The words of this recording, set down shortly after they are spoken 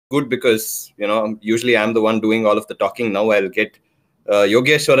good because usually I'm the one doing all of the talking. Now I'll get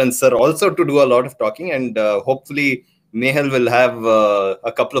Yogeshwaran sir also to do a lot of talking, and hopefully Nehal will have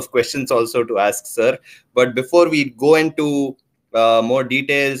a couple of questions also to ask sir. But before we go into more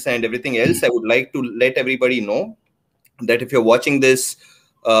details and everything else, I would like to let everybody know that if you're watching this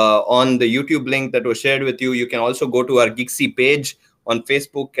on the YouTube link that was shared with you, you can also go to our Gigsy page on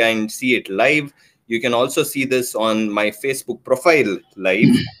Facebook and see it live. You can also see this on my Facebook profile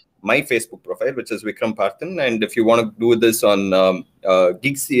live, my Facebook profile, which is Vikram Parthan. And if you want to do this on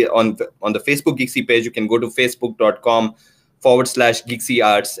Gigsy, on the Facebook Gigsy page, you can go to facebook.com/Gigsy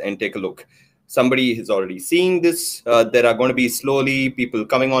Arts and take a look. Somebody is already seeing this. There are going to be slowly people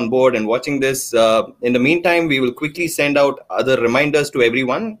coming on board and watching this. In the meantime, we will quickly send out other reminders to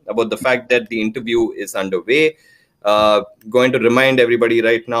everyone about the fact that the interview is underway. Going to remind everybody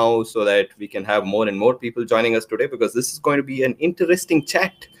right now so that we can have more and more people joining us today, because this is going to be an interesting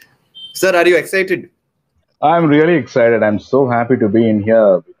chat. Sir, are you excited? I'm really excited. I'm so happy to be in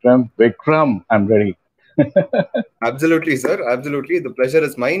here. Vikram, I'm ready. Absolutely, sir. Absolutely. The pleasure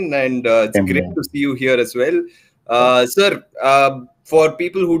is mine. And it's Same great here. to see you here as well. Yeah. Sir, for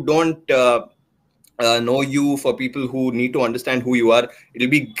people who don't know you, for people who need to understand who you are, it'll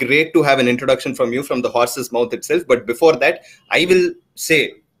be great to have an introduction from you from the horse's mouth itself. But before that, I will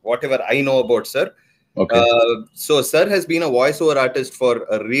say whatever I know about sir. Okay. So sir has been a voiceover artist for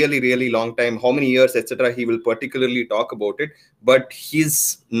a really, really long time. How many years, etc. He will particularly talk about it. But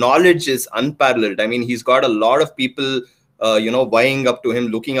his knowledge is unparalleled. I mean, he's got a lot of people, vying up to him,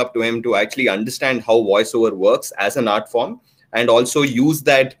 looking up to him to actually understand how voiceover works as an art form, and also use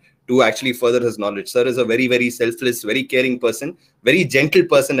that to actually further his knowledge. Sir is a very, very selfless, very caring person, very gentle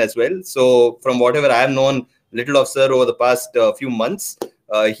person as well. So from whatever I have known little of sir over the past few months,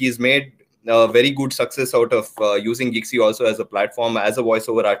 he's made very good success out of using Gigsy also as a platform, as a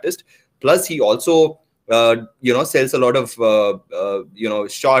voiceover artist. Plus, he also sells a lot of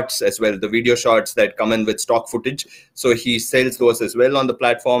shots as well, the video shots that come in with stock footage. So he sells those as well on the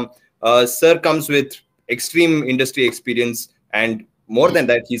platform. Sir comes with extreme industry experience, and more than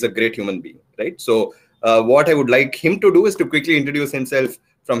that, he's a great human being, right? So what I would like him to do is to quickly introduce himself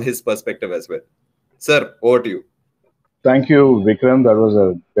from his perspective as well. Sir, over to you. Thank you, Vikram. That was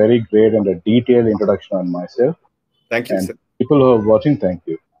a very great and a detailed introduction on myself. Thank you, And sir. people who are watching, thank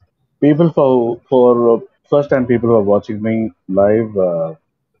you. People for first time people who are watching me live,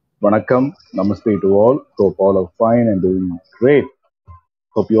 Vanakkam, Namaste to all. Hope all are fine and doing great.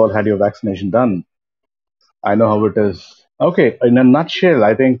 Hope you all had your vaccination done. I know how it is. Okay, in a nutshell,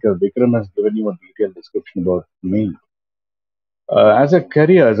 I think Vikram has given you a detailed description about me. As a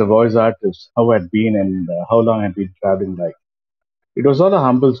career, as a voice artist, how I'd been and how long I'd been traveling. Like it was all a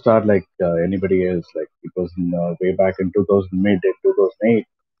humble start, like anybody else. Like it was way back in 2000, mid in 2008,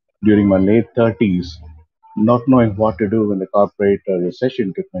 during my late 30s, not knowing what to do when the corporate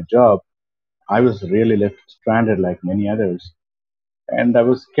recession took my job. I was really left stranded, like many others, and I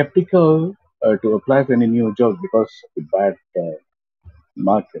was skeptical to apply for any new job because of the bad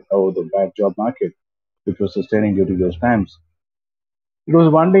market or the bad job market which was sustaining during those times. It was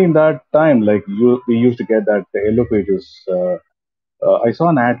one day in that time, like we used to get that yellow pages. I saw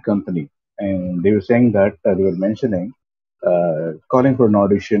an ad company, and they were saying that they were mentioning calling for an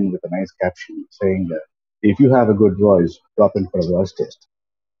audition with a nice caption saying, "If you have a good voice, drop in for a voice test."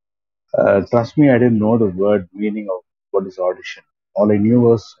 Trust me, I didn't know the word meaning of what is audition. All I knew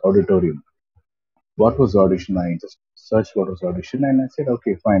was auditorium. What was audition? I just searched what was audition, and I said,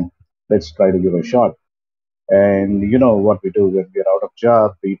 "Okay, fine, let's try to give a shot." And you know what we do when we're out of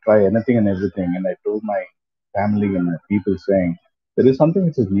job, we try anything and everything. And I told my family and my people saying, there is something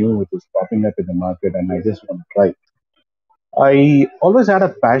which is new, which is popping up in the market, and I just want to try. I always had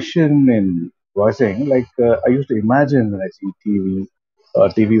a passion in voicing. Like I used to imagine when I see TV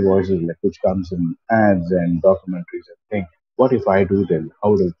voices, like which comes in ads and documentaries, and think, what if I do them? How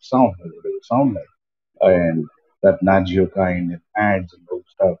would it sound? What would it sound like? And that Nat Geo kind and ads and all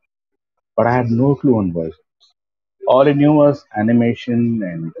stuff. But I had no clue on voice. All I knew was animation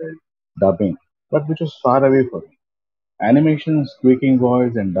and dubbing, but which was far away from me. Animation, squeaking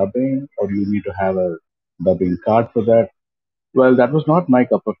voice, and dubbing, or you need to have a dubbing card for that. Well, that was not my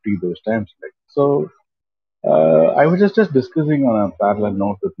cup of tea those times. Like so, I was just discussing on a parallel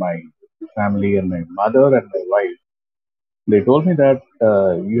note with my family and my mother and my wife. They told me that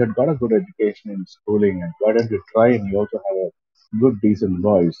you had got a good education in schooling, and why don't you try and you also have a good, decent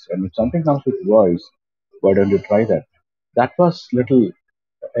voice. And if something comes with voice, why don't you try that? That was little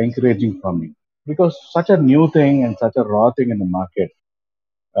encouraging for me because such a new thing and such a raw thing in the market,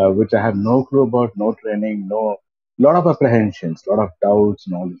 which I have no clue about, no training, lot of apprehensions, lot of doubts,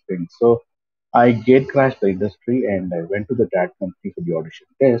 and all these things. So I gate crashed the industry, and I went to the dad company for the audition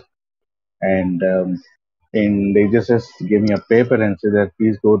test, and they just gave me a paper and said that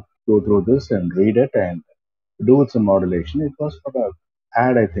please go through this and read it and do with some modulation. It was for the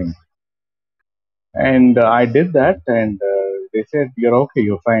ad, I think, and I did that, and they said you're okay,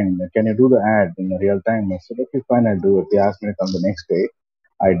 you're fine. Can you do the ad in real time? I said okay, fine, I'll do it. They asked me to come the next day.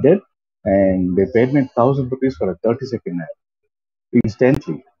 I did, and they paid me 1,000 rupees for a 30-second ad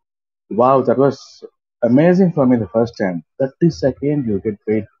instantly. Wow, that was amazing for me the first time. 30 seconds, you get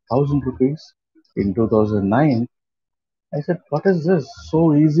paid 1,000 rupees in 2009. I said, what is this?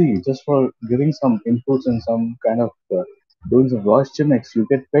 So easy, just for giving some inputs and some kind of doing some voice gimmicks, you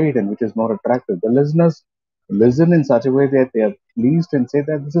get paid, and which is more attractive. The listeners listen in such a way that they are pleased and say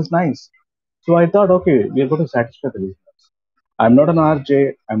that this is nice. So I thought, okay, we are going to satisfy the listeners. I'm not an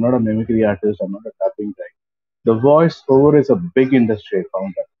RJ, I'm not a mimicry artist, I'm not a dubbing guy. The voice over is a big industry, I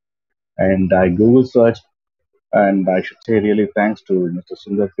found out. And I Google searched, and I should say really thanks to Mr.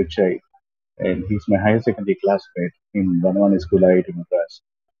 Sundar Pichai, and he's my higher secondary classmate in Vanwani School, IIT Madras,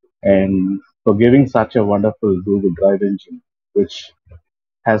 and for giving such a wonderful Google Drive engine, which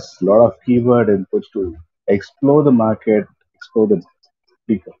has a lot of keyword inputs to explore the market, explore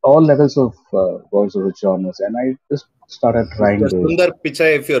all levels of voiceover genres, and I just started Mr. trying those. Sundar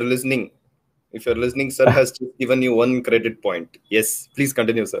Pichai, if you're listening, sir has just given you one credit point. Yes, please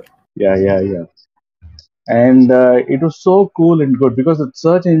continue, sir. Yeah, yeah, yeah. And it was so cool and good because the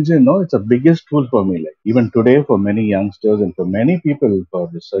search engine, no, it's a biggest tool for me. Like even today, for many youngsters and for many people, for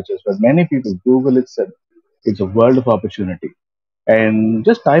researchers, but many people, Google itself, it's a world of opportunity. And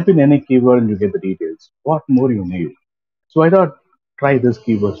just type in any keyword and you get the details. What more you need? So I thought, try this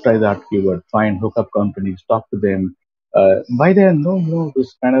keyword, try that keyword, find hookup companies, talk to them. By then, no,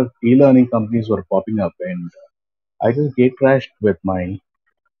 this kind of e-learning companies were popping up, and I just gate crashed with my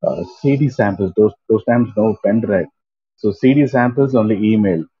CD samples. Those times no pen drive. So CD samples only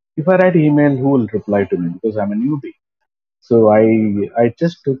email. If I write email, who will reply to me? Because I'm a newbie. So I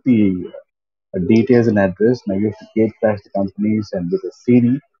just took the details and address, and I used to gate crash the companies and with a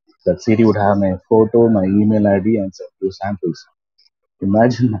CD. That CD would have my photo, my email ID, and some few samples.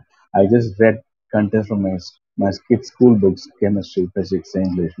 Imagine I just read content from my kid's school books, chemistry, physics,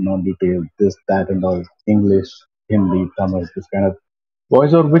 English, non detail, this, that, and all, English, Hindi, Tamil, this kind of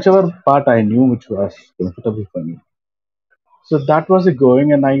voice or whichever part I knew which was comfortable for me. So that was it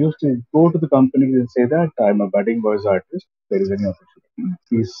going, and I used to go to the companies and say that I'm a budding voice artist. If there is any opportunity,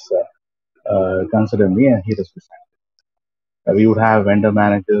 please consider me, and here is the sign. We would have vendor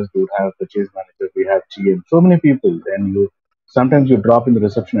managers, we would have purchase managers, we have GM, so many people. Then you sometimes you drop in the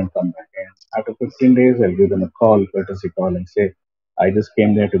reception and come back. And after 15 days, I'll give them a call, courtesy call, and say, I just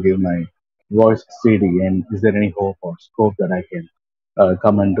came there to give my voice CD, and is there any hope or scope that I can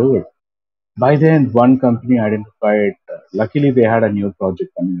come and do it? By then, one company identified, luckily, they had a new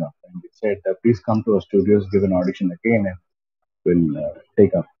project coming up, and they said, please come to our studios, give an audition again, and we'll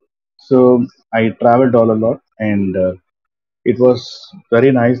take up. So I traveled all a lot, and it was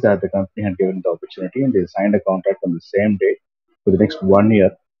very nice that the company had given the opportunity and they signed a contract on the same day for the next 1 year.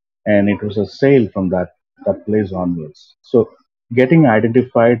 And it was a sale from that place onwards. So getting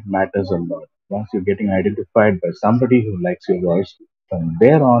identified matters a lot. Once you're getting identified by somebody who likes your voice, from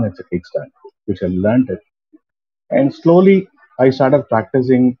there on it's a kickstart, which I learned it. And slowly I started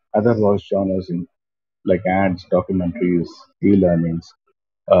practicing other voice genres in like ads, documentaries, e-learnings,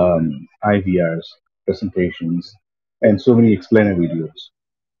 IVRs, presentations, and so many explainer videos.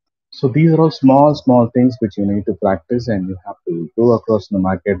 So these are all small things which you need to practice and you have to go across the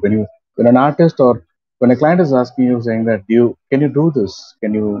market. When an artist or when a client is asking you saying that can you do this?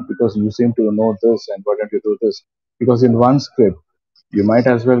 Can you because you seem to know this and why don't you do this? Because in one script you might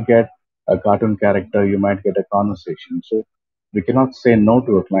as well get a cartoon character, you might get a conversation. So we cannot say no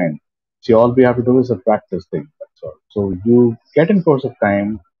to a client. See, all we have to do is a practice thing. That's all. So you get in course of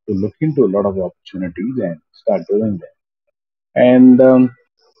time to look into a lot of opportunities and start doing them. And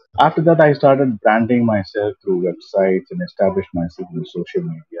after that, I started branding myself through websites and established myself in social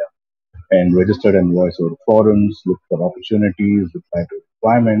media and registered in voiceover forums, looked for opportunities, replied to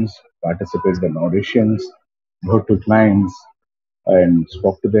requirements, participated in auditions, wrote to clients and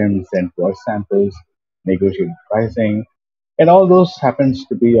spoke to them, sent voice samples, negotiated pricing, and all those happens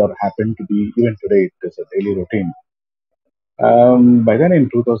to be or happen to be even today it is a daily routine. By then in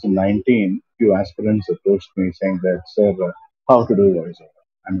 2019, few aspirants approached me saying that, sir, how to do voiceover?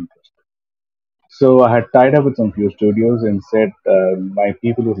 I'm interested. So I had tied up with some few studios and said, my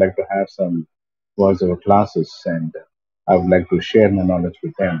people would like to have some voiceover classes and I would like to share my knowledge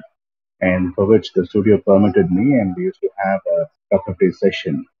with them. and for which the studio permitted me, and we used to have a cup of tea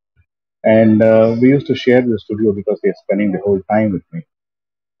session. And we used to share the studio because they're spending the whole time with me,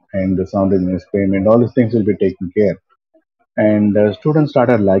 and the sound engineer's payment, all these things will be taken care. And students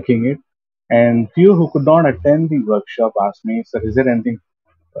started liking it, and few who could not attend the workshop asked me, "Sir, is there anything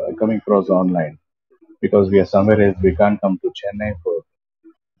coming across online? Because we are somewhere else, we can't come to Chennai for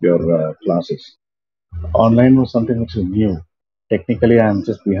your classes." Online was something which is new. Technically, I'm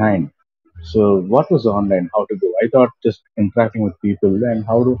just behind. So, what was online? How to go? I thought just interacting with people and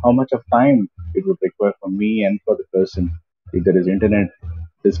how much of time it would require for me and for the person if there is internet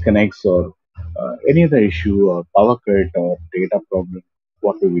disconnects or any other issue or power cut or data problem.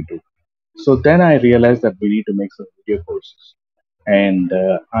 What do we do? So then I realized that we need to make some video courses, and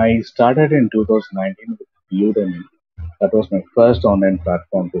I started in 2019 with Udemy. That was my first online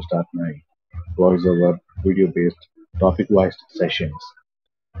platform to start my voiceover video-based topic-wise sessions.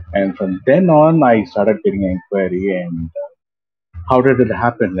 And from then on, I started getting an inquiry. And how did it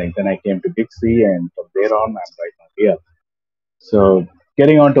happen? Like then I came to Gigsy, and from there on, I'm right now here. So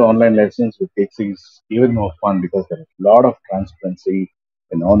getting on to online lessons with Gigsy is even more fun because there is a lot of transparency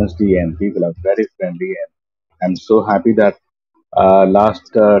and honesty, and people are very friendly. And I'm so happy that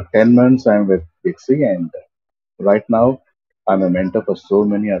last 10 months I'm with Gigsy, and right now I'm a mentor for so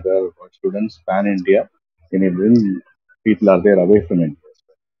many other students pan India, and even people are there away from India.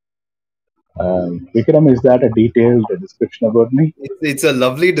 Vikram, is that a detailed description about me? It's a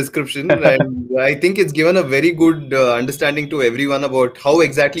lovely description, and I think it's given a very good understanding to everyone about how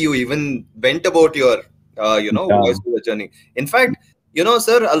exactly you even went about your, Yeah, voiceover journey. In fact,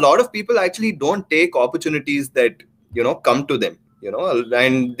 sir, a lot of people actually don't take opportunities that come to them,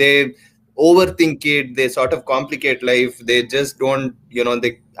 and they overthink it. They sort of complicate life. They just don't,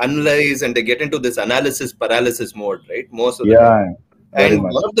 they analyze and they get into this analysis paralysis mode, right? Most of the time. yeah, very And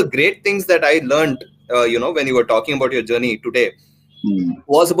much. one of the great things that I learned, when you were talking about your journey today, Hmm.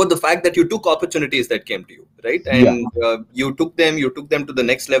 was about the fact that you took opportunities that came to you, right? Yeah, And you took them to the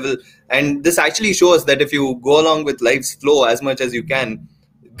next level. And this actually shows that if you go along with life's flow as much as you can,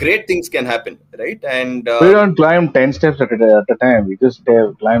 great things can happen, right? And we don't climb 10 steps at a time. We just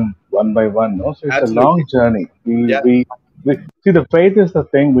climb one by one. No? So it's a long absolutely, journey. yeah, We see the faith is the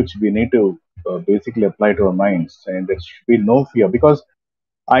thing which we need to basically apply to our minds, and there should be no fear because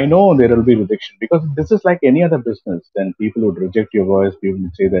I know there will be rejection because this is like any other business. Then people would reject your voice. People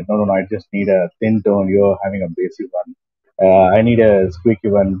would say that no, no, no, I just need a thin tone. You're having a bassy one. I need a squeaky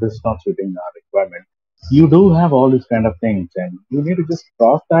one. This is not suiting our requirement. You do have all these kind of things, and you need to just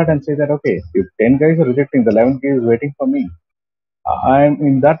cross that and say that okay, if 10 guys are rejecting, the 11th guy is waiting for me. I'm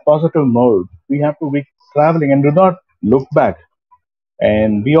in that positive mode. We have to be traveling and do not look back,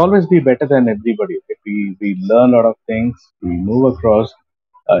 and we always be better than everybody. If we learn a lot of things, we move across.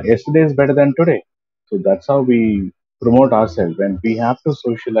 Yesterday is better than today, so that's how we promote ourselves. And we have to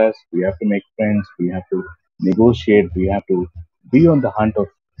socialize, we have to make friends, we have to negotiate, we have to be on the hunt of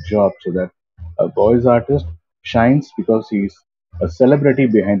jobs so that a voice artist shines because he's a celebrity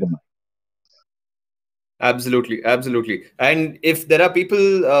behind the mic. absolutely, absolutely. And if there are people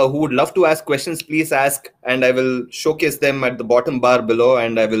who would love to ask questions, please ask, and I will showcase them at the bottom bar below,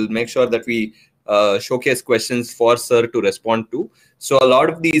 and I will make sure that we showcase questions for Sir to respond to. So a lot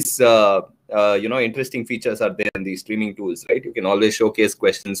of these, interesting features are there in these streaming tools, right? You can always showcase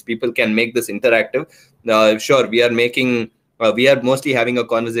questions. People can make this interactive. Sure, we are mostly having a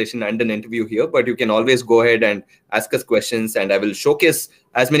conversation and an interview here, but you can always go ahead and ask us questions, and I will showcase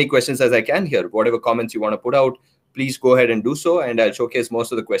as many questions as I can here. Whatever comments you want to put out, please go ahead and do so, and I'll showcase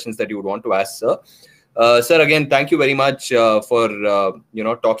most of the questions that you would want to ask, sir. Sir, again, thank you very much for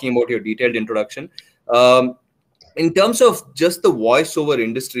talking about your detailed introduction. Um, in terms of just the voiceover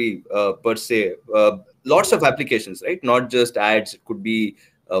industry per se, lots of applications, right? Not just ads. It could be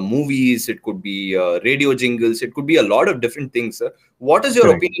movies, it could be radio jingles, it could be a lot of different things, sir. What is your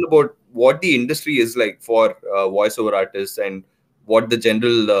Correct. opinion about what the industry is like for voiceover artists, and what the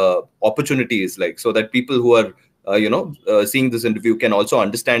general opportunity is like, so that people who are seeing this interview can also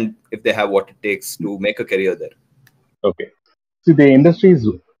understand if they have what it takes to make a career there? Okay. See, the industry is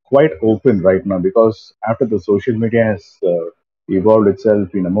quite open right now because after the social media has evolved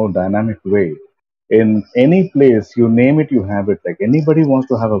itself in a more dynamic way, in any place you name it, you have it. Like anybody wants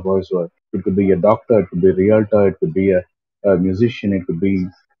to have a voiceover. It could be a doctor, it could be a realtor, it could be a musician, it could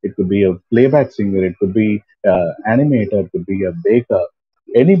be a playback singer, it could be animator, it could be a baker.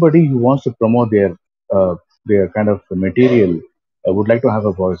 Anybody who wants to promote their kind of material would like to have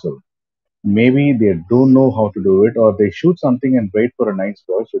a voiceover. Maybe they don't know how to do it, or they shoot something and wait for a nice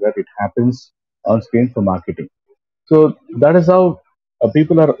voice so that it happens on screen for marketing. So that is how.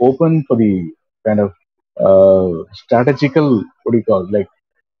 people are open for the kind of strategical, what do you call, like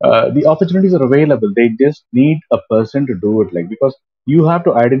the opportunities are available. They just need a person to do it, like, because you have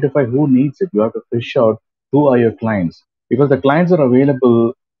to identify who needs it. You have to fish out who are your clients, because the clients are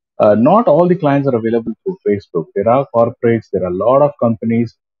available. Not all the clients are available through Facebook. There are corporates, there are a lot of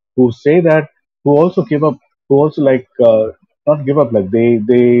companies who say that, who also give up, who also like not give up, like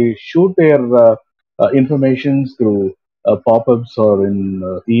they shoot their informations through pop-ups or in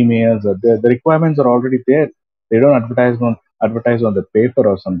emails. Or the requirements are already there. They don't advertise on the paper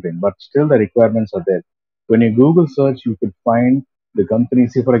or something, but still the requirements are there. When you Google search, you could find the company.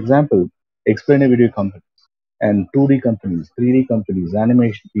 See, for example, explain a video company and 2D companies, 3D companies,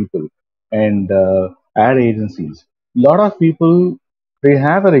 animation people, and ad agencies. A lot of people, they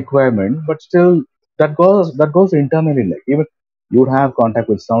have a requirement, but still that goes internally. Like, even you would have contact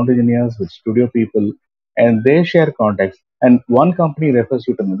with sound engineers, with studio people, and they share contacts. And one company refers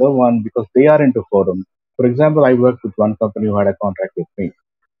you to another one because they are into forum. For example, I worked with one company who had a contract with me,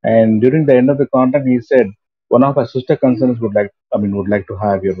 and during the end of the contract, he said one of our sister concerns would like to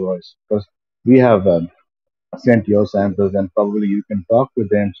have your voice because we have sent your samples, and probably you can talk with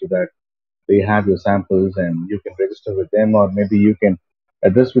them so that they have your samples and you can register with them, or maybe you can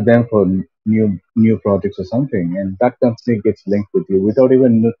address with them for new projects or something, and that company gets linked with you without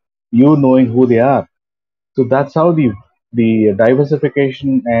even you knowing who they are. So that's how the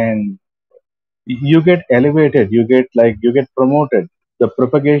diversification, and you get elevated, you get promoted. The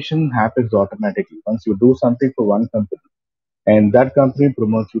propagation happens automatically once you do something for one company, and that company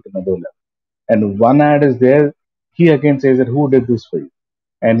promotes you to another level. And one ad is there, he again says that who did this for you,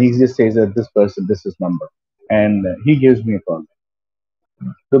 and he just says that this person, this is number, and he gives me a call.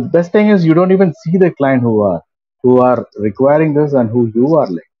 The best thing is you don't even see the client who are requiring this and who you are.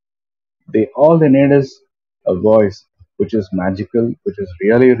 Like, they need is a voice which is magical, which is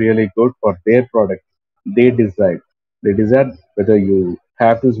really really good for their product. They decide they decide whether you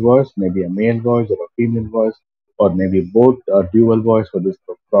have this voice, maybe a male voice or a female voice, or maybe both, a dual voice for this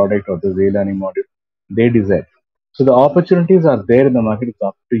product or this e-learning module. They decide. So the opportunities are there in the market. It's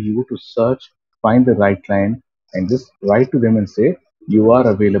up to you to search, find the right client, and just write to them and say you are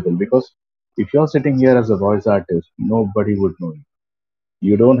available. Because if you're sitting here as a voice artist, nobody would know you.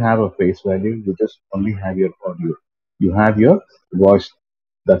 You don't have a face value, you just only have your audio. You have your voice.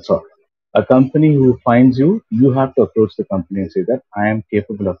 That's all. A company who finds you, you have to approach the company and say that I am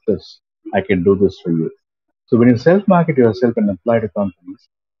capable of this. I can do this for you. So when you self market yourself and apply to companies,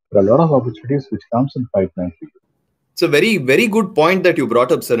 there are a lot of opportunities which comes in pipeline for you. It's a very, very good point that you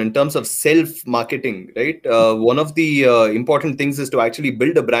brought up, sir, in terms of self-marketing, right? One of the important things is to actually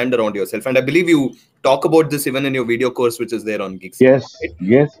build a brand around yourself. And I believe you talk about this even in your video course, which is there on Gigsy Team, Yes, right?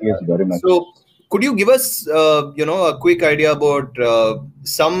 yes, very much. So could you give us, a quick idea about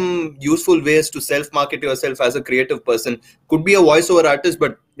some useful ways to self-market yourself as a creative person? Could be a voiceover artist,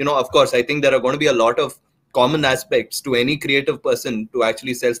 but, of course, I think there are going to be a lot of common aspects to any creative person to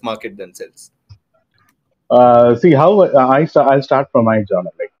actually self-market themselves. See how I'll start from my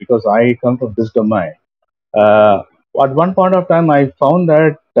genre, like, because I come from this domain. Uh, at one point of time, I found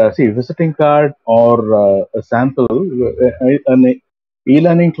that see, visiting card or a sample, an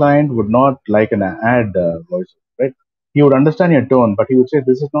e-learning client would not like an ad voice, right? He would understand your tone, but he would say,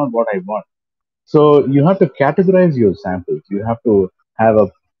 "This is not what I want." So you have to categorize your samples. You have to have a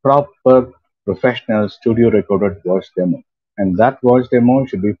proper professional studio recorded voice demo. And that voice demo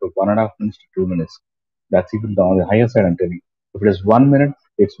should be for 1.5 minutes to 2 minutes. That's even on the higher side, I'm telling you. If it is 1 minute,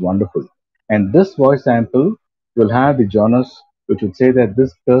 it's wonderful. And this voice sample will have the genres which would say that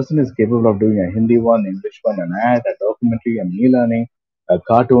this person is capable of doing a Hindi one, English one, an ad, a documentary, an e-learning, a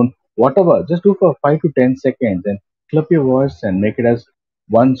cartoon, whatever. Just do for 5 to 10 seconds and clip your voice and make it as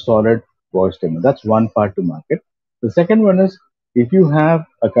one solid voice demo. That's one part to market. The second one is if you have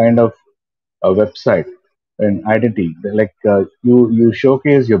a kind of a website and identity, like you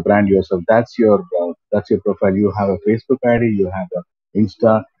showcase your brand yourself. That's your profile. You have a Facebook ID, you have a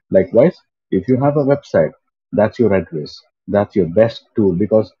Insta. Likewise, if you have a website, that's your address. That's your best tool,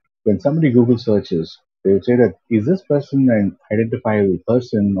 because when somebody Google searches, they will say that is this person an identifiable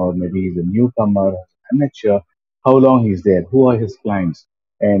person, or maybe he's a newcomer, amateur, how long he's there, who are his clients,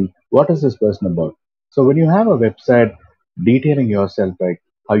 and what is this person about. So when you have a website detailing yourself, like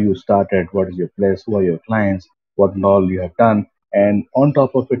how you started, what is your place, who are your clients, what all you have done, and on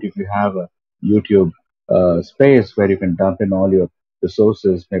top of it, if you have a YouTube space where you can dump in all your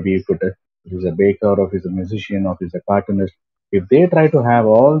resources, maybe you could, if he's a baker, or if he's a musician, or if he's a cartoonist, if they try to have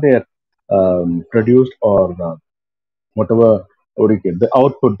all their produced or whatever what do you get? The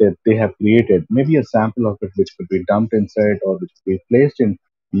output that they have created, maybe a sample of it which could be dumped inside or which could be placed in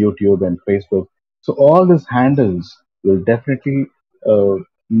YouTube and Facebook. So all these handles will definitely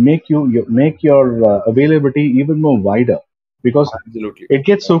make your availability even more wider because Absolutely. it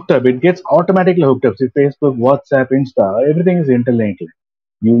gets hooked up. It gets automatically hooked up. See, Facebook, WhatsApp, Insta, everything is interlinked.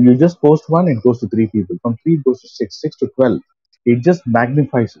 You just post one, it goes to three people. From three, it goes to six, six to 12. It just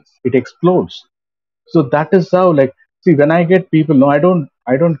magnifies it. It explodes. So that is how, like, see, when I get people, no, I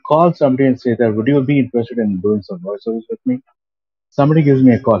don't call somebody and say that would you be interested in doing some voiceovers with me? Somebody gives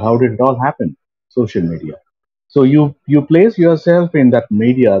me a call. How did it all happen? Social media. So you place yourself in that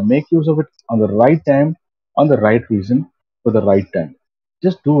media, make use of it on the right time, on the right reason, for the right time.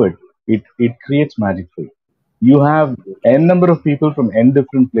 Just do it. It creates magic for you. You have n number of people from n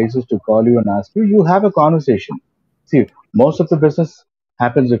different places to call you and ask you. You have a conversation. See, most of the business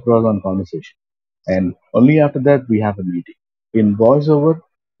happens across on conversation, and only after that we have a meeting. In voiceover,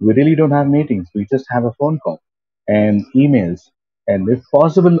 we really don't have meetings. We just have a phone call and emails, and if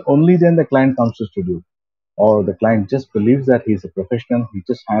possible, only then the client comes to studio or the client just believes that he's a professional, he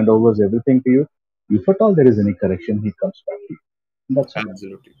just hand overs everything to you. If at all there is any correction, he comes back to you. And that's all.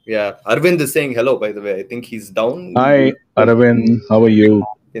 Absolutely. Yeah. Arvind is saying hello, by the way. I think he's down. Hi, Aravind. How are you?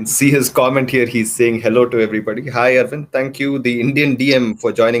 Can see his comment here. He's saying hello to everybody. Hi, Arvind. Thank you, the Indian DM,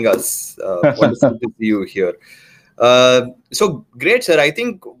 for joining us. Wonderful to see you here. So great, sir. I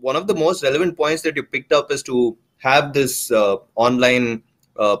think one of the most relevant points that you picked up is to have this online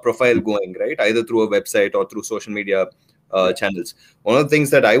profile going, right? Either through a website or through social media Yeah. channels. One of the things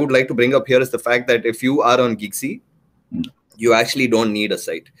that I would like to bring up here is the fact that if you are on Gigsy, Mm. you actually don't need a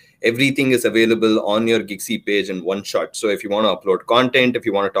site. Everything is available on your Gigsy page in one shot. So if you want to upload content, if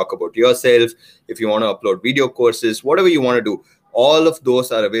you want to talk about yourself, if you want to upload video courses, whatever you want to do, all of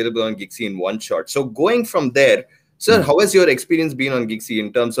those are available on Gigsy in one shot. So going from there, sir, Mm. how has your experience been on Gigsy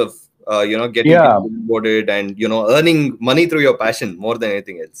in terms of getting Yeah, people onboarded and earning money through your passion more than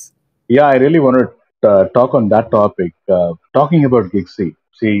anything else? yeah, I really want to talk on that topic. Talking about Gigsy.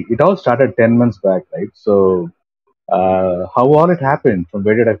 See, it all started 10 months back, right? So, how all it happened? From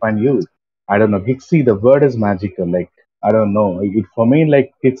where did I find you? I don't know. Gigsy, the word is magical. Like, I don't know. It for me,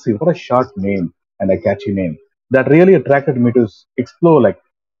 like Gigsy, what a short name and a catchy name. That really attracted me to explore. Like,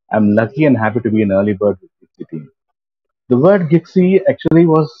 I'm lucky and happy to be an early bird with Gigsy team. The word Gixie actually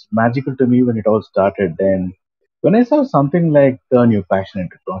was magical to me when it all started. And when I saw something like turn your passion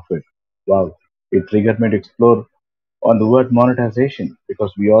into profit, wow, it triggered me to explore on the word monetization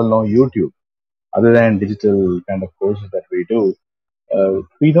because we all know YouTube. Other than digital kind of courses that we do,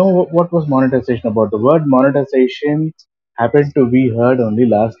 we know what was monetization about. The word monetization happened to be heard only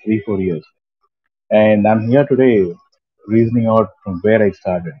last 3 4 years, and I'm here today reasoning out from where I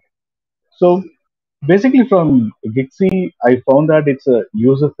started. So basically, from Gixy, I found that it's a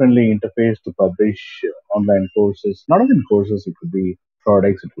user-friendly interface to publish online courses. Not even courses; it could be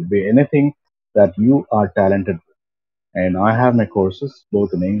products, it could be anything that you are talented with. And I have my courses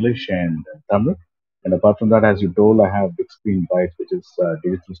both in English and Tamil. And apart from that, as you told, I have Big Screen Bytes, which is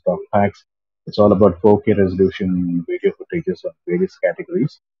digital stock packs. It's all about 4K resolution video footages of various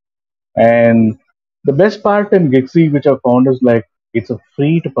categories. And the best part in Gixy, which I found, is like it's a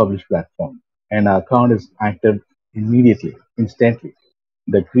free to publish platform, and our account is active immediately, instantly.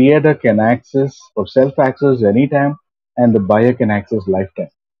 The creator can access or self access anytime, and the buyer can access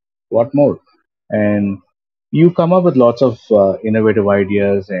lifetime. What more? And you come up with lots of innovative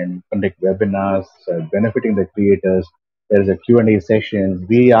ideas and conduct webinars benefiting the creators. There is a Q&A session.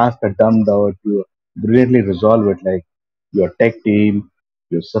 We ask a dumbed out, you brilliantly resolve it. Like your tech team,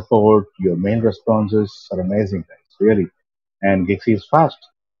 your support, your mail responses are amazing, guys, really. And Gixie is fast,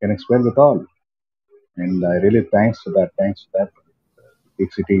 connects well with all. And I really thanks for that,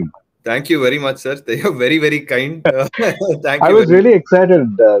 Gixie team. Thank you very much, sir. They are very, very kind. Thank I you was very much. really excited,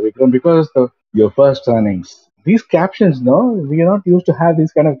 Vikram, because your first earnings. These captions, no, we are not used to have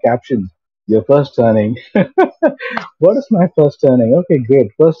these kind of captions. Your first earning. What is my first earning? Okay,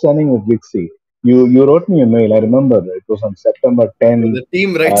 great. First earning with Vixie. You wrote me a mail. I remember it was on September 10, The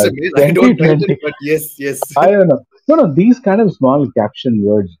team writes a mail. I don't write it, 2020. but yes, yes. I don't know. No, no, these kind of small caption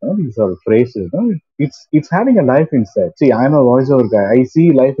words, no, these are phrases. No, it's having a life inside. See, I'm a voiceover guy. I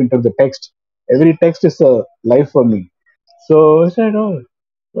see life into the text. Every text is a life for me. So I said, oh,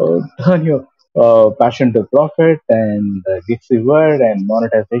 turn your passion to profit and gets the word and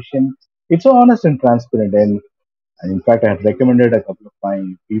monetization. It's so honest and transparent. And in fact, I had recommended a couple of my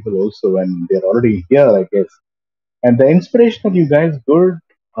people also, and they're already here, I guess. And the inspiration that you guys build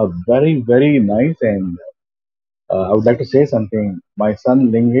are very, very nice. And I would like to say something. My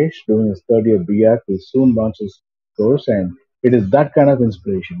son Lingesh, doing his third year BR, will soon launch his course, and It is that kind of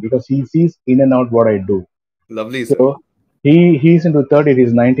inspiration because he sees in and out what I do. Lovely, sir. So he's into 30.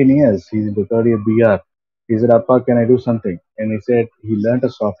 He's 19 years. He's into 30th BR. He said, "Appa, can I do something?" And he said he learned a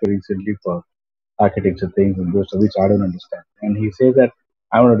software recently for architecture things and those which I don't understand. And he says that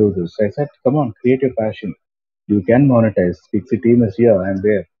I want to do this. So I said, "Come on, create your passion. You can monetize. Gigsy Team is here and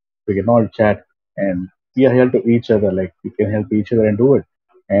there. We can all chat and we are here to each other. Like we can help each other and do it."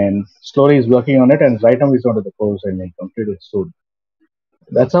 And slowly he's working on it. And right now he's onto the course and he'll complete it soon.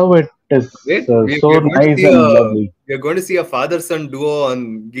 That's how it is. Great. We So are going to nice see and lovely. a father-son duo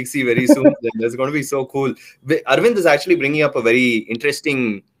on Gigsy very soon. That's going to be so cool. Arvind is actually bringing up a very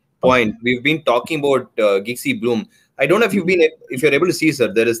interesting point. We've been talking about Gigsy Bloom. I don't know if if you're able to see,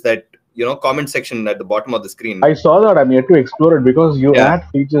 sir. There is that comment section at the bottom of the screen. I saw that. I'm yet to explore it because you Yeah, add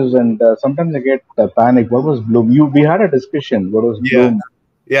features and sometimes I get panic. What was Bloom? We had a discussion. What was yeah. Bloom?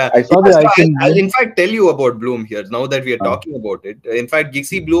 Yeah, I saw yeah. the So icon I'll Bloom. in fact tell you about Bloom here now that we are Uh, talking about it. In fact,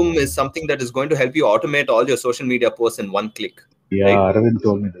 Gixie Bloom is something that is going to help you automate all your social media posts in one click, right? yeah, Aravind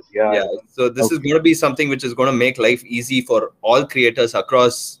told me this. Yeah, Yeah. yeah. So this is Okay. going to be something which is going to make life easy for all creators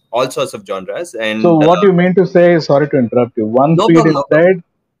across all sorts of genres. So And what you mean to say? Sorry to interrupt you. no problem, no problem.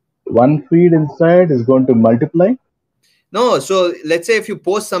 One feed inside is going to multiply. No, so let's say if you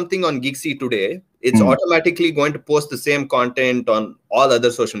post something on Gigsy today, it's Hmm. automatically going to post the same content on all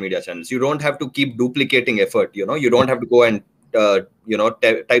other social media channels. You don't have to keep duplicating effort. You don't have to go and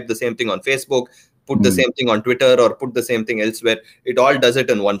type the same thing on Facebook, put the Hmm. same thing on Twitter, or put the same thing elsewhere. It all does it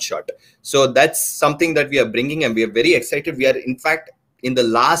in one shot. So that's something that we are bringing, and we are very excited. We are in fact in the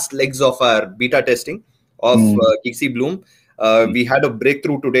last legs of our beta testing of Hmm. Gigsy Bloom. We had a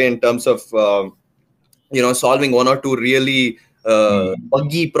breakthrough today in terms of solving one or two really Hmm.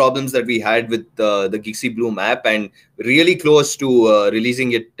 buggy problems that we had with the Gixie Bloom app, and really close to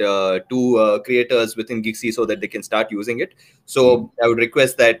releasing it to creators within Gixie so that they can start using it. Hmm. So I would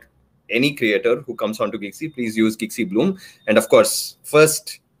request that any creator who comes onto Gixie, please use Gixie Bloom. And of course,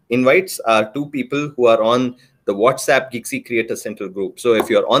 first invites are two people who are on the WhatsApp Gixie Creator Central group. So if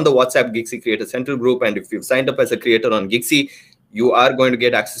you're on the WhatsApp Gixie Creator Central group, and if you've signed up as a creator on Gixie, you are going to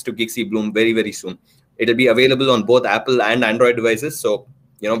get access to Gixie Bloom very, very soon. It'll be available on both Apple and Android devices. So,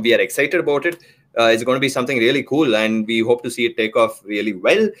 we are excited about it. It's going to be something really cool, and we hope to see it take off really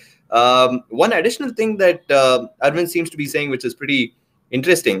well. One additional thing that Arvind seems to be saying, which is pretty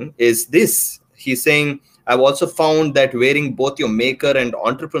interesting, is this. He's saying, I've also found that wearing both your maker and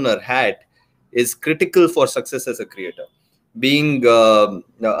entrepreneur hat is critical for success as a creator. Being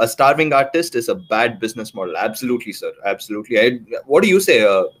a starving artist is a bad business model. Absolutely, sir. Absolutely. What do you say,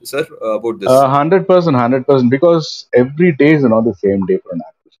 sir, about this? 100%, 100%. Because every day is not the same day for an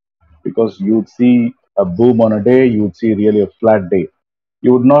artist. Because you'd see a boom on a day, you would see really a flat day.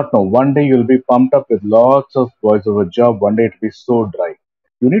 You would not know. One day you'll be pumped up with lots of voiceover job. One day it'll be so dry.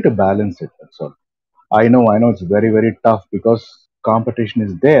 You need to balance it. That's all. I know it's very, very tough because competition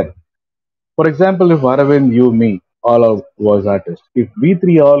is there. For example, if Aravind, you, me, all are voice artists, if we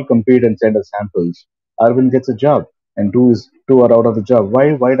three all compete and send us samples, Aravind gets a job and two are out of the job.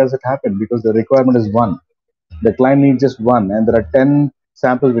 Why does it happen? Because the requirement is one. The client needs just one, and there are 10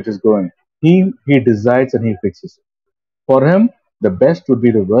 samples which is going. He decides and he fixes it. For him, the best would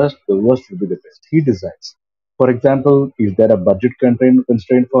be the worst would be the best. He decides. For example, is there a budget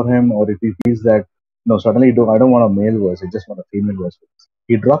constraint for him, or if he feels that no, suddenly I don't want a male voice, I just want a female voice,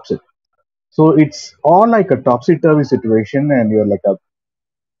 he drops it. So it's all like a topsy turvy situation, and you're like a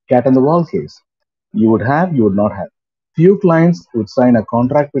cat on the wall case. You would have, you would not have. Few clients would sign a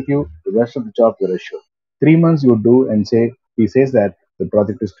contract with you, the rest of the job you're assured. 3 months you would do and say, he says that the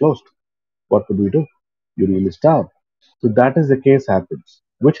project is closed. What would we do? You really starve. So that is the case happens,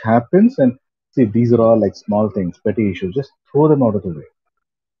 which happens, and see, these are all like small things, petty issues. Just throw them out of the way.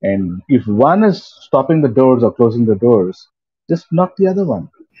 And if one is stopping the doors or closing the doors, just knock the other one.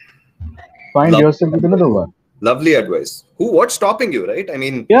 Find Lovely yourself with another advice. one. Lovely advice. What's stopping you, right? I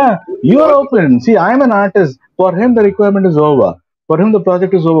mean, Yeah, you you are want open. See, I'm an artist. For him, the requirement is over. For him, the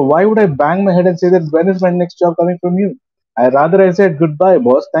project is over. Why would I bang my head and say that when is my next job coming from you? I said goodbye,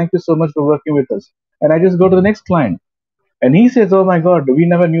 boss. Thank you so much for working with us, and I just go to the next client. And he says, "Oh my God, we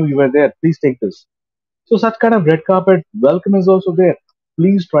never knew you were there. Please take this." So such kind of red carpet welcome is also there.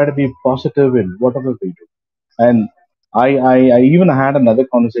 Please try to be positive in whatever we do. And I even had another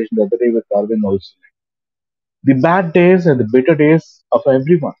conversation the other day with Arvind also. The bad days and the bitter days of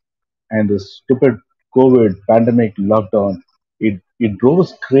everyone and this stupid COVID pandemic lockdown, it drove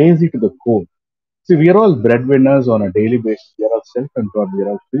us crazy to the core. See, we are all breadwinners on a daily basis. We are all self-employed. We are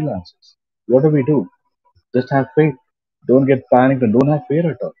all freelancers. What do we do? Just have faith. Don't get panicked and don't have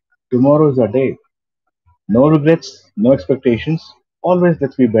fear at all. Tomorrow is our day. No regrets, no expectations. Always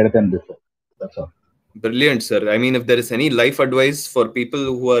let's be better than before. That's all. Brilliant, sir. I mean, if there is any life advice for people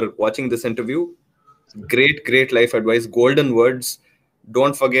who are watching this interview, great life advice, golden words.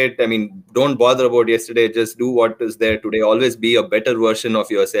 Don't forget, I mean, don't bother about yesterday. Just do what is there today. Always be a better version of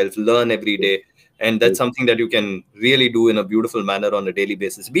yourself. Learn every Yes, day. And that's yes, something that you can really do in a beautiful manner on a daily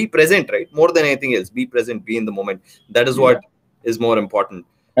basis. Be present, right? More than anything else, be present, be in the moment. That is yes. what is more important.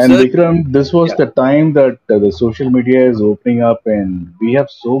 And Sir, Vikram, this was yeah, the time that the social media is opening up, and we have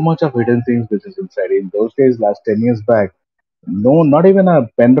so much of hidden things which is inside. In those days, last 10 years back, no, not even a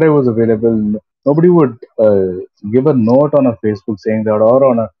pen drive was available. Nobody would give a note on a Facebook saying that or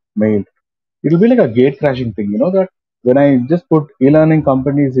on a mail. It'll be like a gate crashing thing. You know that when I just put e-learning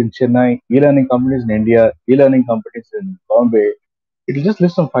companies in Chennai, e-learning companies in India, e-learning companies in Bombay, it'll just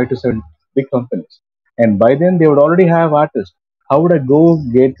list some 5 to 7 big companies. And by then they would already have artists. How would I go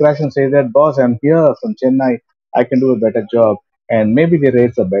gate crash and say that, boss, I'm here from Chennai, I can do a better job, and maybe the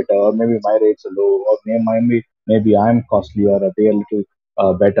rates are better, or maybe my rates are low, or maybe I'm costlier, or they are a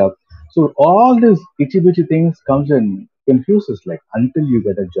little better. So all these itchy bitchy things comes and confuses like until you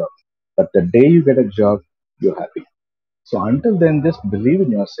get a job. But the day you get a job, you're happy. So until then, just believe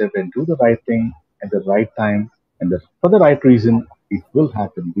in yourself and do the right thing at the right time and for the right reason. It will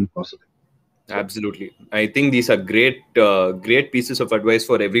happen. Be positive. absolutely. I think these are great pieces of advice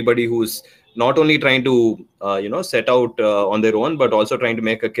for everybody who's not only trying to, set out on their own, but also trying to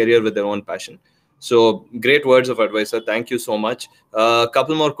make a career with their own passion. So great words of advice, sir. Thank you so much. A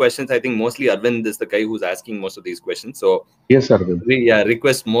couple more questions. I think mostly Arvind is the guy who's asking most of these questions. So Yes, Arvind. yeah,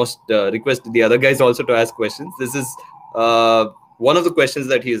 request the other guys also to ask questions. This is uh, one of the questions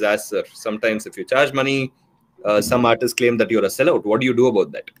that he's asked, sir. Sometimes if you charge money, some artists claim that you're a sellout. What do you do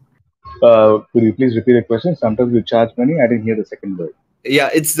about that? Could you please repeat the question? Sometimes you charge money. I didn't hear the second word. Yeah,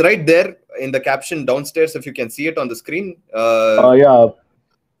 it's right there in the caption downstairs. If you can see it on the screen, Yeah,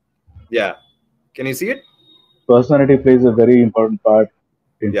 yeah, can you see it? personality plays a very important part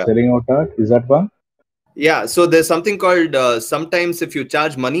in Yeah, selling out art. Is that one? yeah. So there's something called sometimes if you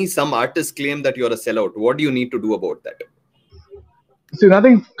charge money, some artists claim that you're a sellout. What do you need to do about that? See,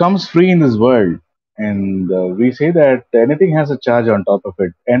 nothing comes free in this world. And we say that anything has a charge on top of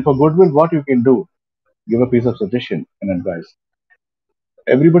it. And for goodwill, what you can do, give a piece of suggestion and advice.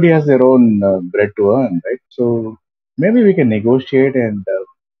 Everybody has their own bread to earn, right? So maybe we can negotiate, and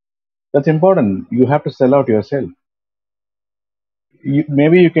that's important. You have to sell out yourself.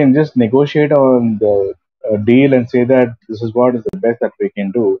 Maybe you can just negotiate on the deal and say that this is what is the best that we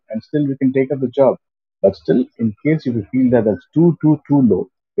can do, and still we can take up the job. But still, in case if you feel that that's too low,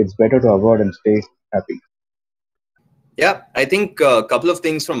 it's better to avoid and stay happy. Yeah, I think a couple of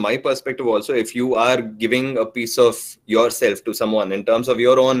things from my perspective also. If you are giving a piece of yourself to someone in terms of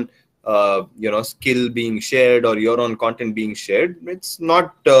your own, skill being shared or your own content being shared, it's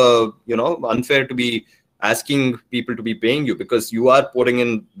not, unfair to be asking people to be paying you because you are pouring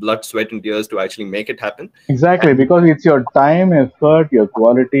in blood, sweat, and tears to actually make it happen. Exactly, And because it's your time, effort, your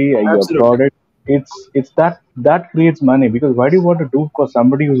quality, your absolutely. product. It's that creates money. Because why do you want to do for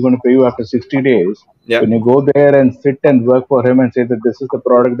somebody who's going to pay you after 60 days Yeah. when you go there and sit and work for him and say that this is the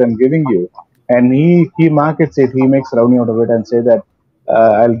product I'm giving you, and he markets it, he makes revenue out of it, and say that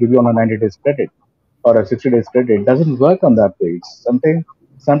I'll give you on a 90 days credit or a 60 days credit. It doesn't work on that way. It's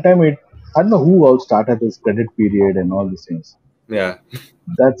sometimes it. I don't know who all started this credit period and all these things. Yeah.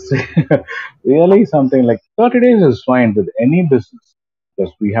 That's really something like 30 days is fine with any business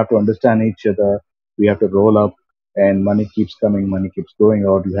because we have to understand each other. We have to roll up, and money keeps coming, money keeps going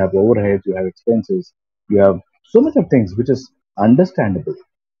out. You have overheads, you have expenses, you have so much of things which is understandable.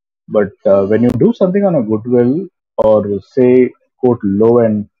 But when you do something on a goodwill or say, quote, low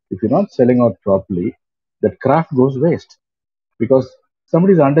end, if you're not selling out properly, that craft goes waste because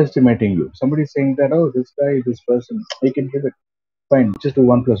somebody's underestimating you. Somebody's saying that, oh, this guy, this person, he can give it. Fine, just do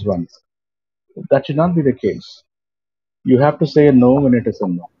one plus one. That should not be the case. You have to say no when it is a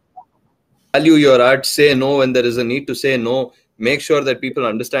no. Value your art, say no when there is a need to say no. Make sure that people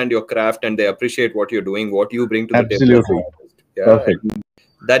understand your craft and they appreciate what you're doing, what you bring to the table as an Absolutely. artist. Yeah, Perfect.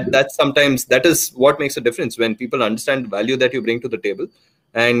 that's sometimes that is what makes a difference when people understand the value that you bring to the table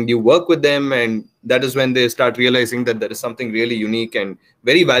and you work with them, and that is when they start realizing that there is something really unique and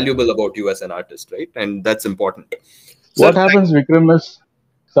very valuable about you as an artist, right? And that's important. Sir, What happens, Vikram, is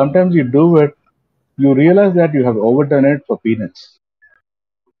sometimes you do it, you realize that you have overdone it for peanuts.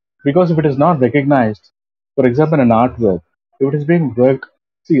 Because if it is not recognized, for example, an artwork, if it is being worked,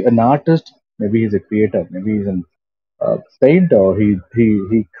 see, an artist, maybe he's a creator, maybe he's an painter,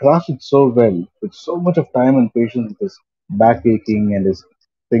 he crafts it so well, with so much of time and patience, with his back aching and his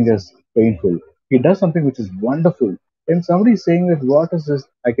fingers painful. He does something which is wonderful. And somebody is saying that what is this?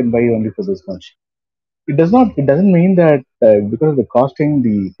 I can buy only for this much. It does not. It doesn't mean that because of the costing,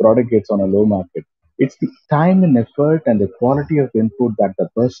 the product gets on a low market. It's the time and effort and the quality of input that the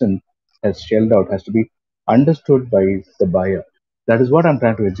person has shelled out has to be understood by the buyer. That is what I'm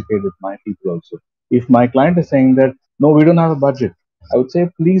trying to educate with my people also. If my client is saying that no, we don't have a budget, I would say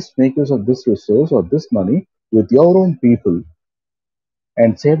please make use of this resource or this money with your own people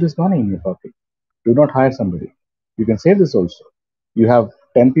and save this money in your pocket. Do not hire somebody. You can save this also. You have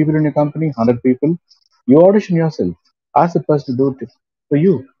 10 people in your company, 100 people. You audition yourself. Ask the person to do it for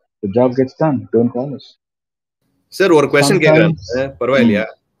you. The job gets done. Don't call us. Sir ஒரு question கேக்குறேன். Sometimes, ம், பரவாயில்லையா?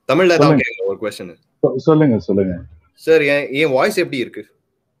 தமிழ்ல தான் சொல்லுங்க கேக்குறேன் ஒரு question. சொல்லுங்க சொல்லுங்க. சார் என் வாய்ஸ் எப்படி இருக்கு?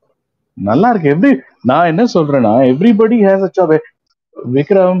 நல்லா இருக்கு. நான் என்ன சொல்றேன்னா everybody has a job.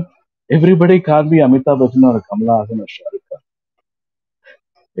 Vikram, everybody can't be Amitabh Bachchan or Kamala Hassan or Shah Rukh Khan.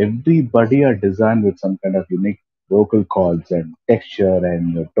 Everybody are designed with some kind of unique vocal chords and texture and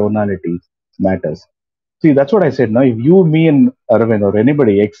tonality matters. See, that's what I said. Now, if you, me, and Aravind or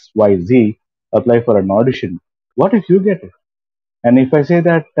anybody X, Y, Z apply for an audition, what if you get it? And if I say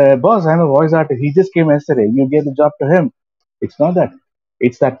that, boss, I'm a voice artist, he just came yesterday, you gave the job to him. It's not that.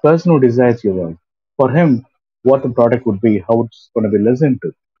 It's that person who decides your voice. For him, what the product would be, how it's going to be listened to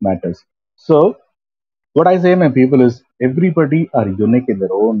matters. So, what I say, my people, is everybody are unique in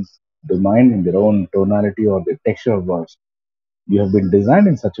their own domain, in their own tonality or the texture of voice. You have been designed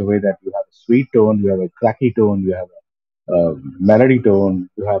in such a way that you have a sweet tone, you have a cracky tone, you have melody tone,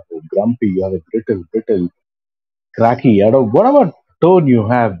 you have a grumpy, you have a brittle, cracky, I don't whatever tone you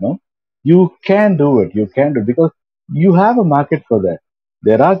have, no, you can do it. You can do it because you have a market for that.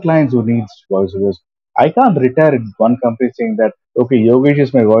 There are clients who needs voiceovers. I can't retire in one company saying that okay, Yogesh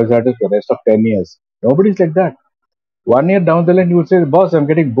is my voice artist for the rest of 10 years. Nobody's like that. 1 year down the line, you would say, boss, I'm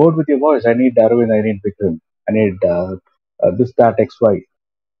getting bored with your voice. I need Darwin, I need Vikram, I need this, that, X, Y.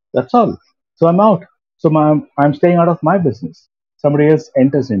 That's all. So I'm out. So I'm staying out of my business. Somebody else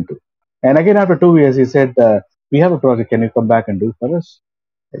enters into. And again, after 2 years, he said, "We have a project. Can you come back and do for us?"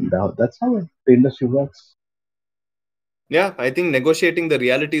 And that's how the industry works. Yeah, I think negotiating the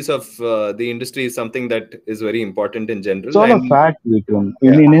realities of the industry is something that is very important in It's general. all a And fact, Vikram.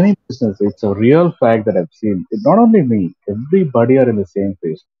 yeah, In any business, it's a real fact that I've seen. It, not only me, everybody are in the same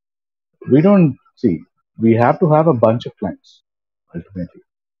place. We don't see. We have to have a bunch of clients ultimately.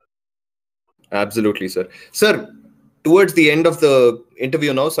 absolutely, sir. Sir, towards the end of the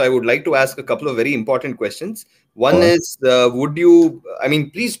interview now, so I would like to ask a couple of very important questions. All One right. is, would you, I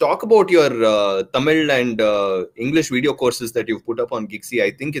mean, please talk about your Tamil and English video courses that you've put up on Gigsy.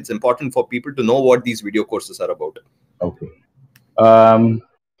 I think it's important for people to know what these video courses are about. Okay.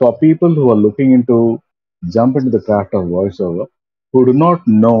 For people who are looking into jump into the craft of voiceover, who do not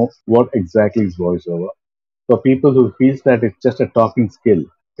know what exactly is voiceover, for people who feels that it's just a talking skill,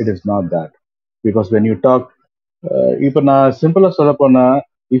 it is not that. Because when you talk, இப்போ நான் சிம்பிளா சொல்ல போனா,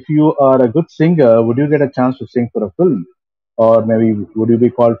 if you are a good singer, would you get a chance to sing for a film? Or maybe would you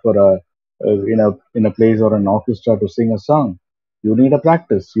be called for in a place or an orchestra to sing a song? You need a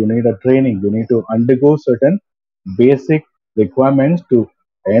practice, you need a training, you need to undergo certain basic requirements to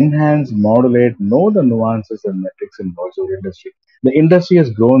enhance, modulate, know the nuances and metrics in voiceover industry. The industry has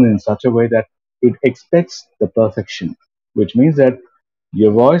grown in such a way that it expects the perfection, which means that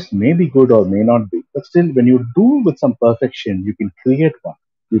your voice may be good or may not be, but still, when you do with some perfection, you can create one.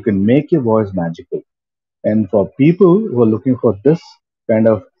 You can make your voice magical. And for people who are looking for this kind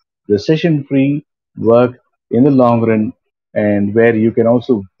of recession free work in the long run, and where you can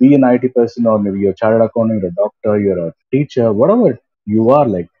also be an IT person, or maybe you're a chartered accountant, you're a doctor, you're a teacher, whatever you are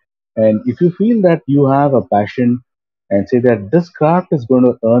like. And if you feel that you have a passion and say that this craft is going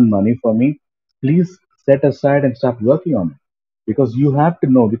to earn money for me, please set aside and start working on it. Because you have to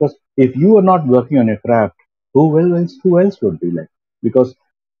know, because if you are not working on your craft, who else would be like? Because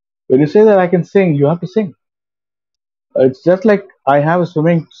when you say that I can sing, you have to sing. It's just like I have a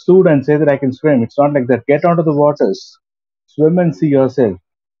swimming suit and say that I can swim. It's not like that. Get onto the waters, swim and see yourself.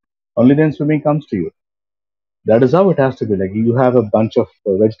 Only then swimming comes to you. That is how it has to be. Like you have a bunch of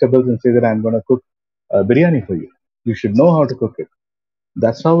vegetables and say that I'm going to cook biryani for you. You should know how to cook it.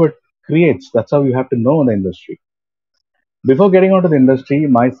 That's how it creates. That's how you have to know the industry. Before getting onto the industry,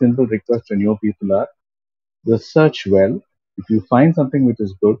 my simple request to new people are research well. If you find something which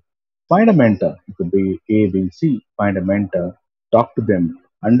is good, find a mentor. It could be A, B, C. Find a mentor, talk to them,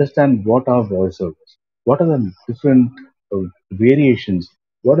 understand what are voiceovers, what are the different variations,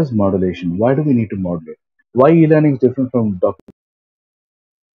 what is modulation, why do we need to modulate, why e-learning is different from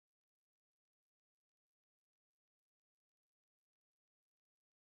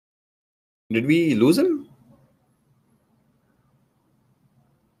Did we lose him?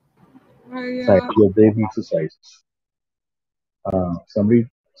 Exercise, Yeah. your breathing exercises. Somebody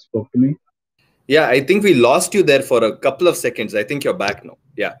spoke to me. Yeah, I think we lost you there for a couple of seconds. I think you're back now.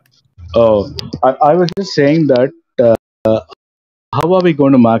 Yeah. Oh, I was just saying that how are we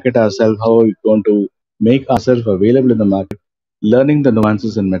going to market ourselves? How are we going to make ourselves available in the market? Learning the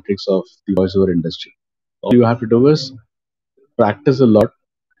nuances and metrics of the voiceover industry. All you have to do is practice a lot,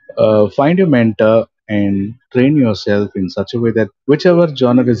 find your mentor, and train yourself in such a way that whichever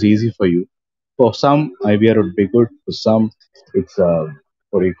genre is easy for you. For some, IVR would be good. For some, it's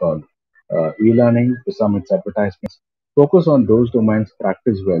what do you call e-learning. For some, it's advertisements. Focus on those domains.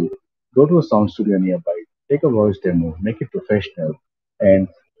 Practice well. Go to a sound studio nearby. Take a voice demo. Make it professional, and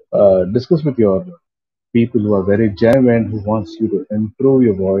discuss with your people who are very genuine, who wants you to improve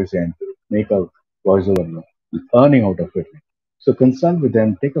your voice and make a voiceover earning out of it. So consult with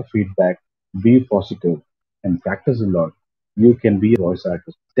them, take a feedback, be positive, and practice a lot. You can be a voice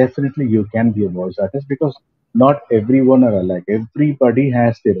artist. Definitely, you can be a voice artist because not everyone are alike. Everybody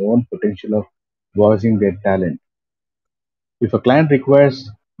has their own potential of voicing their talent. If a client requires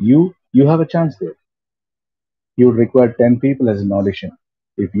you, you have a chance there. You would require 10 people as an audition.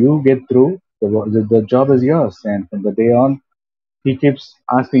 If you get through, the job is yours. And from the day on, he keeps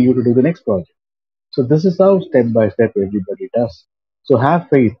asking you to do the next project. So this is how step by step everybody does. So have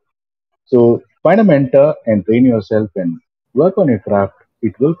faith. So find a mentor and train yourself and work on your craft.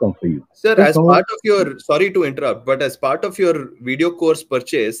 It will come for you. Sir, That's as all. part of your, sorry to interrupt, but as part of your video course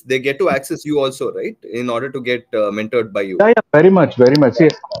purchase, they get to access you also, right? In order to get mentored by you. Yeah, yeah, very much, very much. See,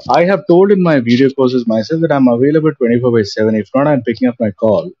 I have told in my video courses myself that I'm available 24 by 7. If not, I'm picking up my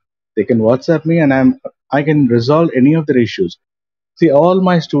call. They can WhatsApp me and I can resolve any of their issues. See, all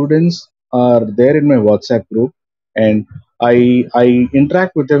my students are there in my WhatsApp group, and I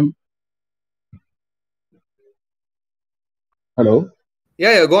interact with them. Hello,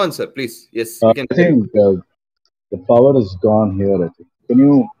 Yeah, yeah, go on, sir, please. Yes, we can I hear you. think the power is gone here. I think. Can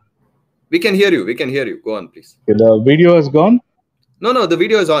you? We can hear you. We can hear you. Go on, please. The video is gone. No, no, the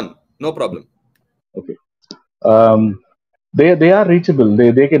video is on. No problem. Okay. Um, they are reachable.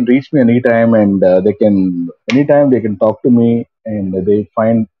 They can reach me anytime, and they can anytime they can talk to me, and they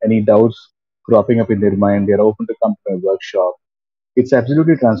find any doubts cropping up in their mind. They are open to come to my workshop. It's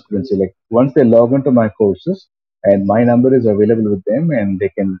absolutely transparency. Like once they log into my courses, and my number is available with them, and they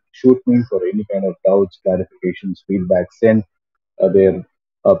can shoot me for any kind of doubts, clarifications, feedback, send their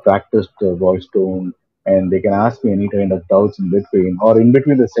practiced voice tone, and they can ask me any kind of doubts in between or in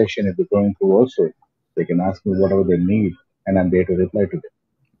between the session if they're going through also. They can ask me whatever they need, and I'm there to reply to them.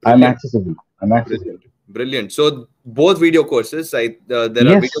 I'm Brilliant. accessible. I'm accessible. Brilliant. Brilliant. So both video courses, there are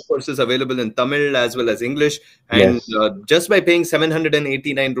video Yes, courses available in Tamil as well as English, and yes. just by paying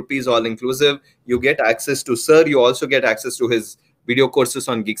 789 rupees all inclusive, you get access to Sir. You also get access to his video courses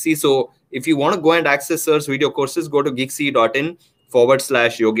on Gigsy. So if you want to go and access Sir's video courses, go to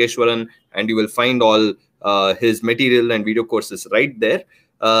gigsy.in/Yogeshwaran, and you will find all his material and video courses right there.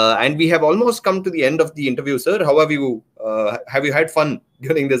 And we have almost come to the end of the interview, sir. How have you? Have you had fun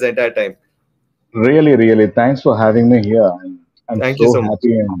during this entire time? Really, really. Thanks for having me here. I'm Thank you so so much.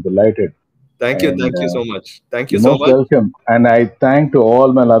 happy and delighted. Thank you. And Thank you so much. Thank you you're so most much. welcome. And I thank to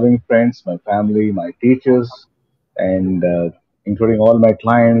all my loving friends, my family, my teachers, and including all my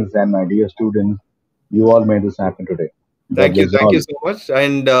clients and my dear students. You all made this happen today. God Thank you. bless Thank you all. so much.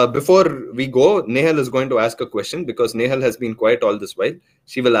 And before we go, Nehal is going to ask a question because Nehal has been quiet all this while.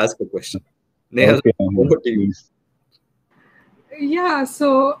 She will ask a question. Nehal, Okay, over to you. please. Yeah,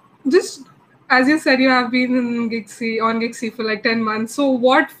 so just as you said, you have been in Gigsy on Gigsy for like 10 months. So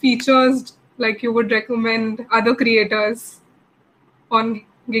what features like you would recommend other creators on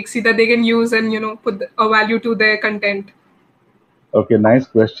Gigsy that they can use and put a value to their content? Okay, nice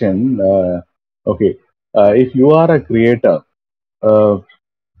question. Okay, if you are a creator, uh,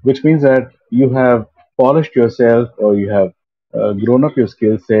 which means that you have polished yourself or you have grown up your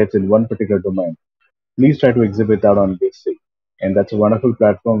skill sets in one particular domain, please try to exhibit that on Basic. And that's a wonderful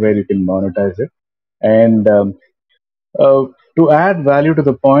platform where you can monetize it. And uh, to add value to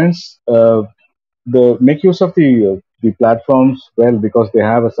the points, the make use of the platforms well because they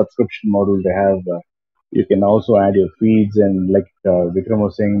have a subscription model. They have you can also add your feeds and like Vikram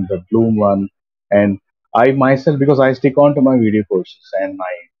was saying, the Bloom one. And I myself, because I stick on to my video courses and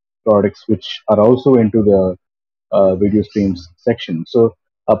my products, which are also into the video streams section. So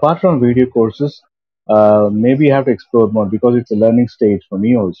apart from video courses, maybe you have to explore more because it's a learning stage for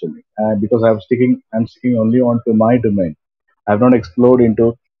me also. Because I'm sticking only onto my domain. I've not explored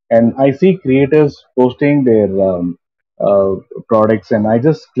into, and I see creators posting their uh, products, and I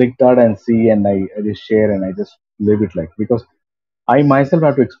just click that and see, and I just share and I just live it like, because I myself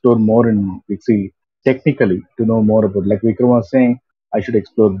have to explore more in Pixie technically to know more about. Like Vikram was saying, I should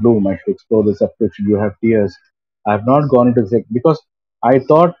explore Bloom. I should explore the subscription. You have tiers. I have not gone into this because I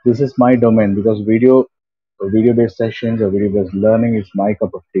thought this is my domain, because video based sessions or video based learning is my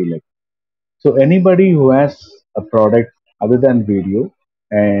cup of tea. Like, so anybody who has a product other than video,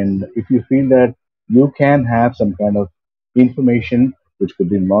 and if you feel that you can have some kind of information which could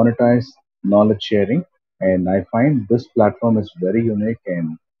be monetized, knowledge sharing, and I find this platform is very unique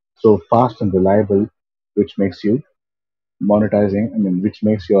and so fast and reliable, which makes you monetizing. I mean, which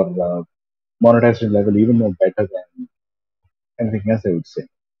makes your monetization level even more better than anything else, I would say.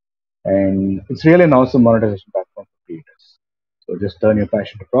 And it's really an awesome monetization platform for creators. So just turn your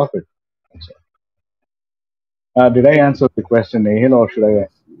passion to profit. That's all. Did I answer the question, Nahil, or should I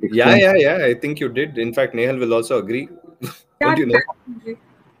Yeah, explain? yeah, yeah. I think you did. In fact, Nehal will also agree. Yeah, Won't you, Nehal? definitely.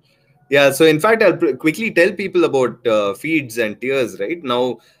 Yeah, so in fact, I'll quickly tell people about feeds and tiers. Right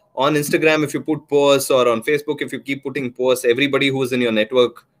now, on Instagram, if you put posts, or on Facebook, if you keep putting posts, everybody who's in your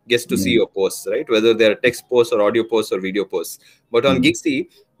network gets to see Mm, your posts, right? Whether they're text posts or audio posts or video posts. But on mm, Gigsy,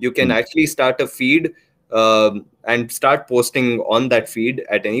 you can mm, actually start a feed and start posting on that feed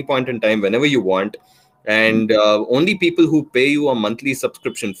at any point in time, whenever you want. mm, And only people who pay you a monthly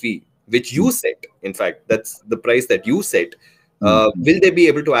subscription fee, which mm, you set, in fact, that's the price that you set, mm, mm, will they be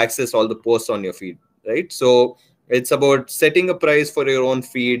able to access all the posts on your feed, right? So it's about setting a price for your own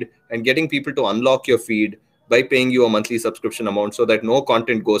feed and getting people to unlock your feed by paying you a monthly subscription amount, so that no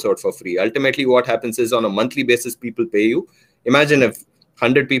content goes out for free. Ultimately, what happens is, on a monthly basis, people pay you. Imagine if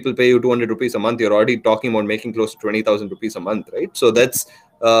 100 people pay you 200 rupees a month, you're already talking about making close to 20,000 rupees a month, right? So that's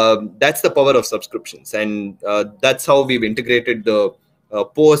the power of subscriptions, and that's how we've integrated the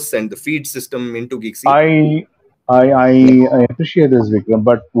posts and the feed system into Geeksy. I, I appreciate this, Vikram,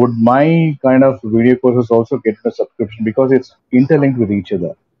 but would my kind of video courses also get a subscription, because it's interlinked with each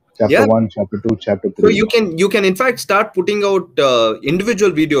other? Chapter Yeah. one, chapter two, chapter So three. you can in fact start putting out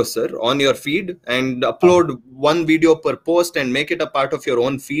individual videos, sir, on your feed, and Uh, upload one video per post and make it a part of your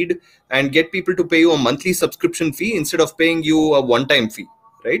own feed, and get people to pay you a monthly subscription fee instead of paying you a one-time fee,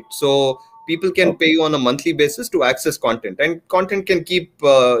 right? So people can pay okay. you on a monthly basis to access content, and content can keep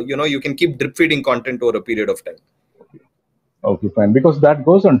you can keep drip feeding content over a period of time. Okay, fine. Because that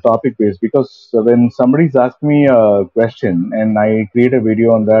goes on topic based. Because when somebody's asked me a question and I create a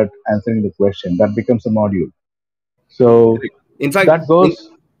video on that answering the question, that becomes a module. So In fact, that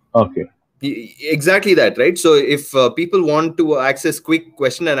goes. Okay. Exactly that, right? So if people want to access quick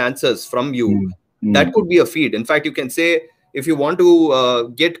question and answers from you, Mm, that mm, could be a feed. In fact, you can say, if you want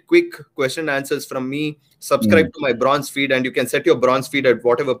to get quick question and answers from me, subscribe mm, to my bronze feed, and you can set your bronze feed at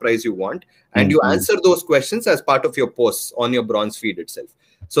whatever price you want, and mm, you mm. answer those questions as part of your posts on your bronze feed itself.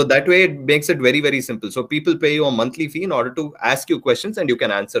 So that way, it makes it very, very simple. So people pay you a monthly fee in order to ask you questions, and you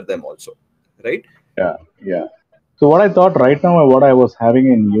can answer them also, right? Yeah, yeah. So what I thought right now, what I was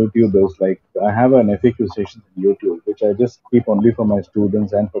having in YouTube is like, I have an FAQ session in YouTube, which I just keep only for my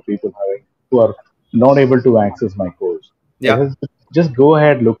students and for people who are not able to access my course. I Yeah, just go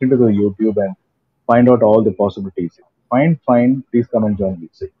ahead, look into the YouTube and find out all the possibilities. Fine, please come and join me.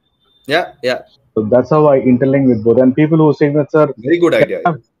 yeah, yeah. So that's how I interlink with both. And people who say that, sir, Very good can idea.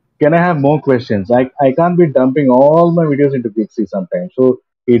 I can I have more questions? I can't be dumping all my videos into Pixie sometimes. So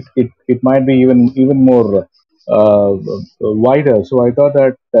it might be even more wider. So I thought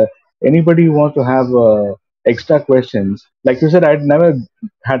that anybody who wants to have extra questions, like you said, I'd never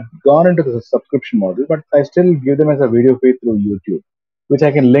had gone into the subscription model, but I still give them as a video feed through YouTube, which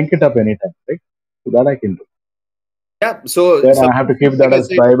I can link it up anytime, right? So that I can do. Yeah. So Then I have to keep subscriptions, like that I as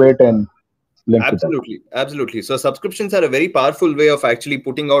said, private and link it up. absolutely, absolutely. So subscriptions are a very powerful way of actually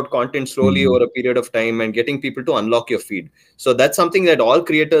putting out content slowly Mm, over a period of time and getting people to unlock your feed. So that's something that all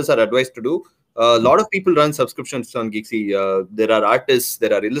creators are advised to do. A mm, lot of people run subscriptions on Geeksy. There are artists,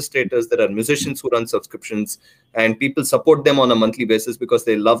 there are illustrators, there are mm, musicians who run subscriptions, and people support them on a monthly basis because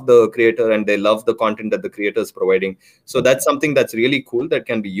they love the creator and they love the content that the creator is providing. So okay. that's something that's really cool that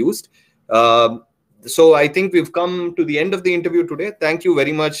can be used. Um so I think we've come to the end of the interview today. Thank you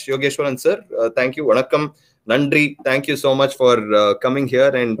very much, Yogeshwaran sir. Thank you. Vanakkam. Nandri, thank you so much for coming here,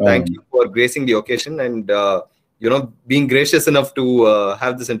 and thank you Um, for gracing the occasion and being gracious enough to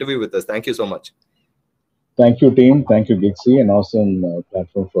have this interview with us. Thank you so much. Thank you, team. Thank you, Gigsy, an awesome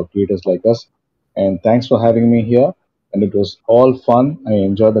platform for creators like us. And thanks for having me here. And it was all fun. I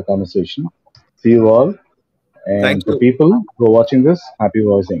enjoyed the conversation. See you all. Thank And for you. people who are watching this, happy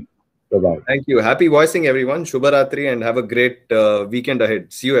voicing. Bye bye. Thank you. Happy voicing, everyone. Shubharatri, and have a great weekend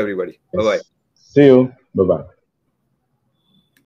ahead. See you, everybody. Bye bye. Yes. See you. Bye bye.